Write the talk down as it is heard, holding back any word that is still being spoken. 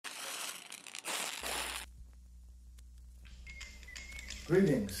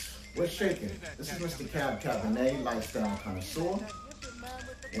Greetings, what's shaking? This is Mr. Cab Cabernet, lifestyle connoisseur.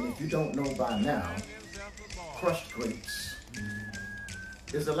 And if you don't know by now, crushed grapes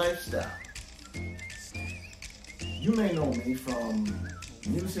is a lifestyle. You may know me from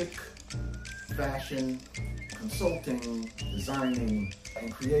music, fashion, consulting, designing,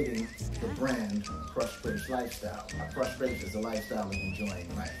 and creating the brand Crushed Grapes Lifestyle. Crushed Grapes is a lifestyle of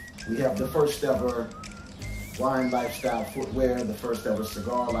enjoying life. We have the first ever wine lifestyle footwear, the first ever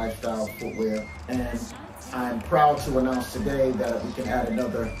cigar lifestyle footwear, and I'm proud to announce today that we can add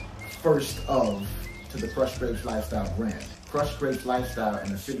another first of to the Crushed Grapes Lifestyle brand. Crushed Grapes Lifestyle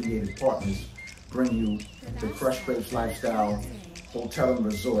and affiliated partners bring you the Crushed Grapes Lifestyle Hotel and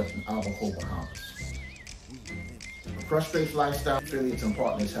Resort in Abaco, Bahamas. Crushed Grapes Lifestyle affiliates and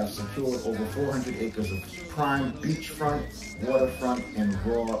partners have secured over 400 acres of prime beachfront, waterfront, and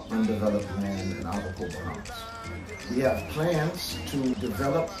raw undeveloped land in Abaco, Bahamas. We have plans to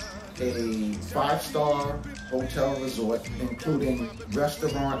develop a 5-star hotel resort, including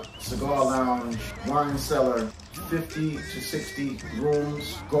restaurant, cigar lounge, wine cellar, 50 to 60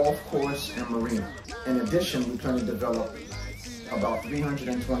 rooms, golf course, and marina. In addition, we plan to develop about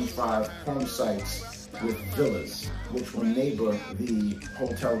 325 home sites with villas, which will neighbor the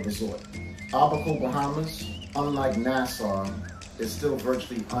hotel resort. Abaco, Bahamas, unlike Nassau, is still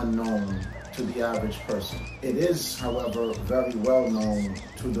virtually unknown to the average person. It is, however, very well known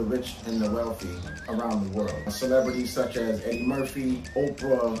to the rich and the wealthy around the world. Celebrities such as Eddie Murphy,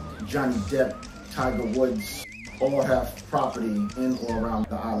 Oprah, Johnny Depp, Tiger Woods, all have property in or around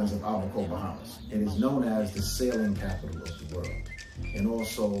the islands of Abaco, Bahamas. It is known as the sailing capital of the world, and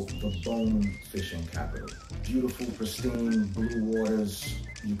also the bone fishing capital. Beautiful, pristine blue waters.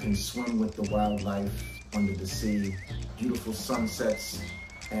 You can swim with the wildlife under the sea. Beautiful sunsets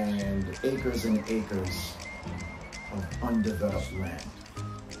and acres of undeveloped land.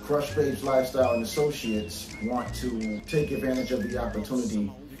 Crushed Grapes Lifestyle and Associates want to take advantage of the opportunity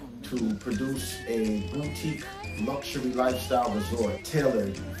to produce a boutique luxury lifestyle resort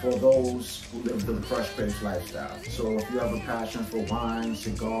tailored for those who live the Crushed Grapes lifestyle. So if you have a passion for wine,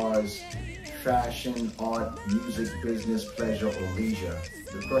 cigars, fashion, art, music, business, pleasure, or leisure,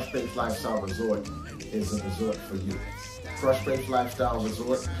 the Crushed Grapes Lifestyle Resort is a resort for you. Crushed Grapes Lifestyle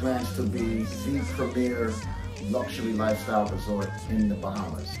Resort plans to be the premier luxury lifestyle resort in the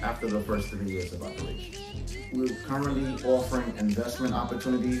Bahamas after the first 3 years of operation. We're currently offering investment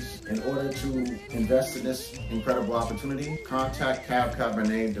opportunities. In order to invest in this incredible opportunity, contact Cab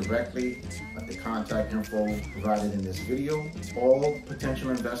Cabernet directly at the contact info provided in this video. All potential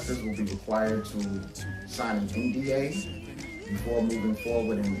investors will be required to sign an NDA before moving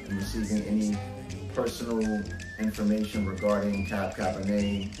forward and receiving any personal information regarding Cab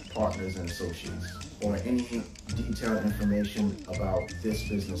Cabernet partners and associates, or any detailed information about this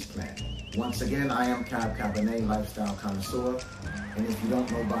business plan. Once again, I am Cab Cabernet, lifestyle connoisseur, and if you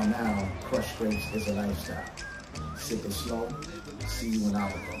don't know by now, Crushed Grapes is a lifestyle. Sip it slow. See you in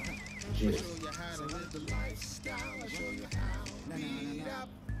Abaco. Cheers.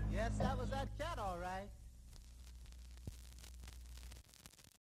 Yes, that was that cat, all right.